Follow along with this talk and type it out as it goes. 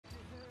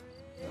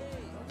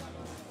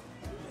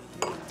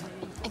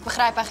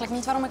begrijp eigenlijk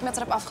niet waarom ik met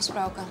haar heb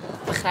afgesproken.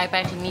 Ik begrijp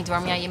eigenlijk niet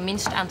waarom jij je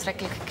minst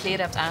aantrekkelijke kleren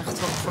hebt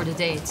aangetrokken voor de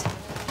date.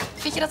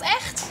 Vind je dat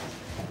echt?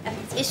 Ja,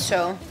 het is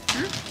zo.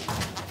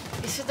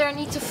 Is het daar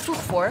niet te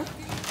vroeg voor?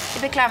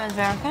 Ik ben klaar met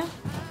werken.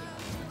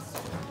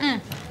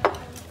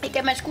 Ik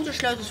heb mijn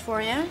scootersleutels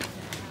voor je.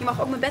 Je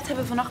mag ook mijn bed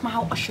hebben vannacht, maar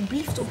hou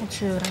alsjeblieft op met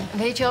zeuren.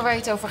 Weet je al waar je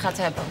het over gaat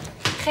hebben?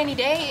 Geen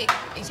idee.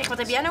 Ik zeg, wat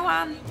heb jij nou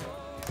aan?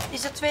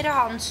 Is dat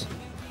tweedehands?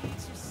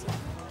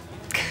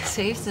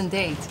 Ze heeft een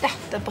date. Ja,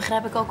 dat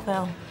begrijp ik ook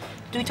wel.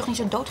 Doe je toch niet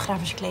zo'n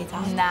doodgraverskleed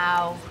aan?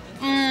 Nou,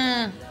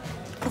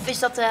 Of is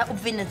dat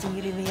opwindend in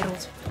jullie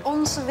wereld?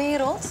 Onze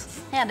wereld?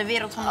 Ja, de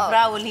wereld van de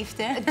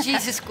vrouwenliefde.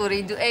 Jesus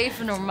Corrie, doe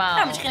even normaal.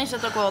 Nou, misschien is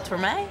dat ook wel wat voor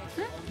mij.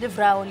 De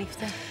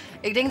vrouwenliefde.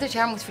 Ik denk dat je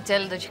haar moet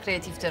vertellen dat je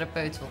creatief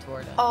therapeut wilt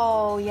worden.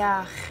 Oh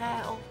ja,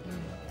 geil.